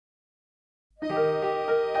I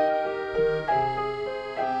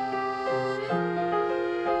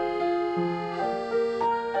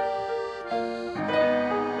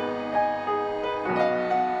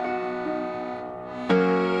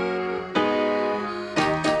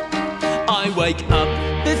wake up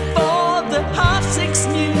before the 6:30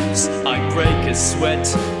 news. I break a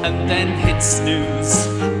sweat and then hit snooze.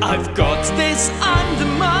 I've got this, I'm the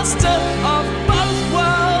master of both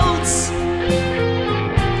worlds.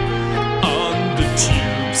 On the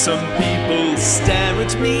tube, some people stare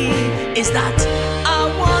at me. Is that a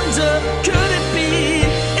wonder? Could it be?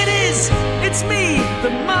 It is, it's me,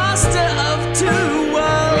 the master of two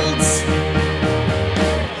worlds.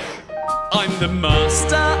 I'm the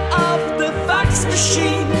master of the fax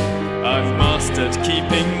machine. I've mastered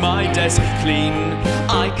keeping my desk clean.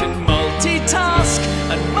 I can multitask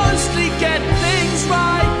and mostly get things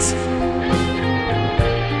right.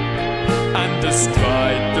 And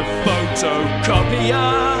astride the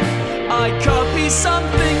photocopier, I copy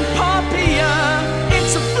something poppier.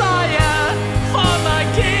 It's a flyer for my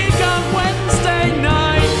gig on Wednesday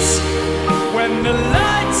night. When the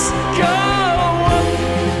lights go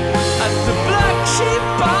at the Black Sheep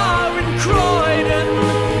Bar in Croydon,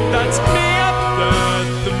 that's me up there,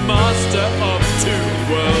 the master of two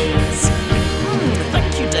worlds.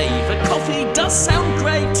 Thank you, Dave. A coffee does sound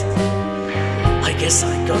great. I guess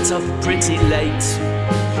I got up pretty late,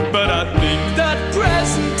 but I think that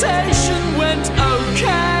presentation went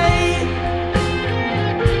okay.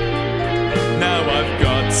 Now I've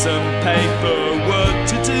got some paperwork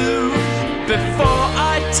to do before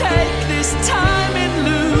I take this time in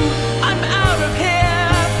lieu. I'm out of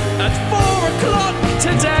here at 4 o'clock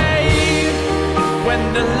today. When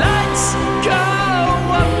the lights go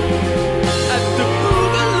up at the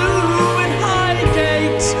Boogaloo in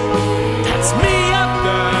Highgate, that's me up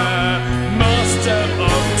there, master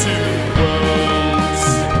of two worlds.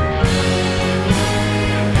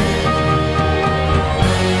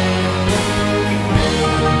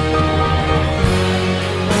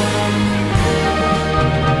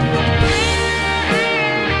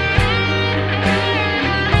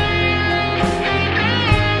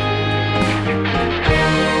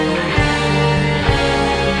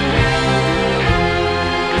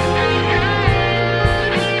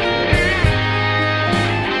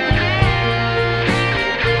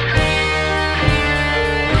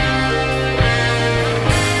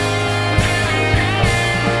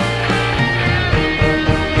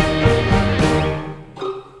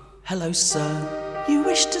 Hello, sir. You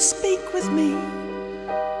wish to speak with me?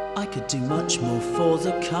 I could do much more for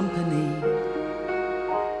the company.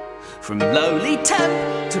 From lowly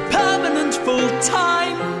temp to permanent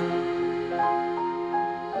full-time.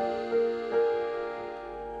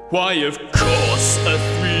 Why, of course, a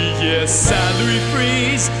 3-year salary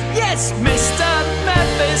freeze. Yes, Mr.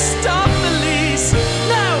 Mephistopheles.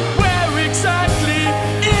 Now, where exactly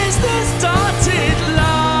is this dotted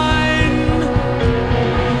line?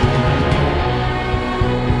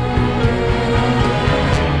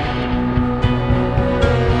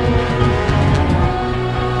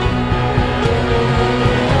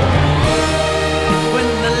 When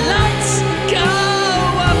the lights go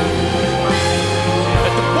up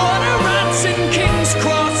at the Water Rats in King's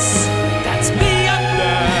Cross, that's me up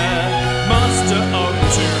there, master of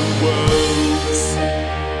two worlds.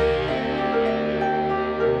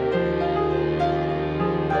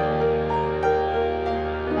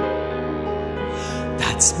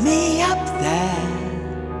 That's me